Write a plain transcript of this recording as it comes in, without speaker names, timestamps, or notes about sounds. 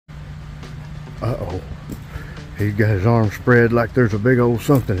Uh-oh. He's got his arms spread like there's a big old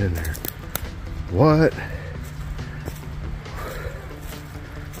something in there. What?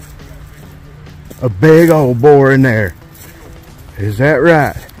 A big old boar in there. Is that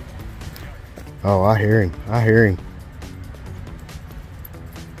right? Oh, I hear him. I hear him.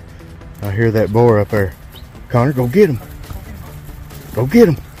 I hear that boar up there. Connor, go get him. Go get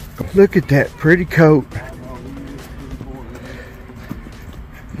him. Look at that pretty coat.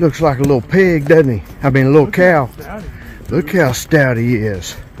 Looks like a little pig, doesn't he? I mean, a little cow. Look how stout he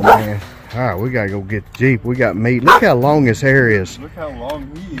is. Man. Alright, we gotta go get the Jeep. We got meat. Look how long his hair is. Look how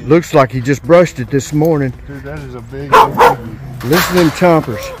long he is. Looks like he just brushed it this morning. Dude, that is a big one. Listen to them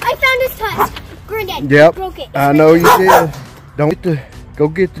chompers. I found his tusk. Granddad Yep. broke it. I know you did. Go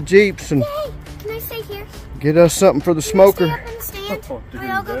get the Jeeps and Yay. Can I stay here? get us something for the Can I stay smoker. up in the stand? Oh, dude,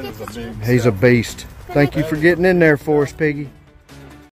 I'll go that get is a the big Jeep. He's a beast. Thank you for getting in there for us, Piggy.